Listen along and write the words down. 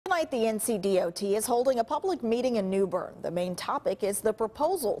Tonight, the Ncdot is holding a public meeting in New Bern. The main topic is the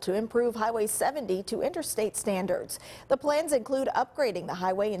proposal to improve Highway 70 to interstate standards. The plans include upgrading the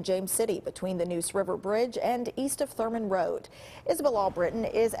highway in James City between the Neuse River Bridge and east of Thurman Road. Isabel Albritton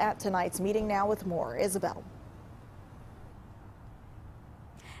is at tonight's meeting now with more. Isabel.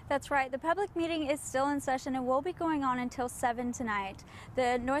 That's right. The public meeting is still in session and will be going on until 7 tonight.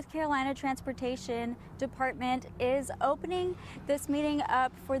 The North Carolina Transportation Department is opening this meeting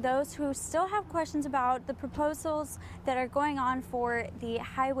up for those who still have questions about the proposals that are going on for the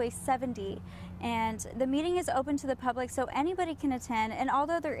Highway 70. And the meeting is open to the public so anybody can attend. And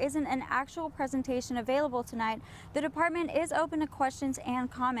although there isn't an actual presentation available tonight, the department is open to questions and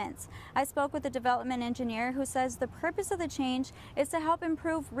comments. I spoke with a development engineer who says the purpose of the change is to help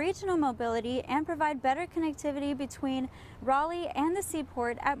improve regional mobility and provide better connectivity between Raleigh and the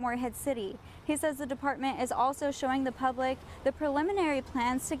seaport at Morehead City. He says the department is also showing the public the preliminary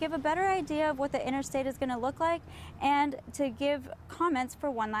plans to give a better idea of what the interstate is going to look like and to give comments for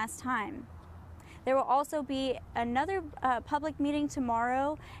one last time. There will also be another public meeting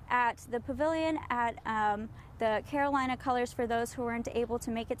tomorrow at the pavilion at the Carolina Colors for those who weren't able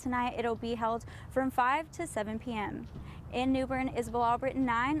to make it tonight. It'll be held from 5 to 7 p.m. In New Bern, Isabel Albritton,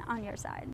 9 on your side.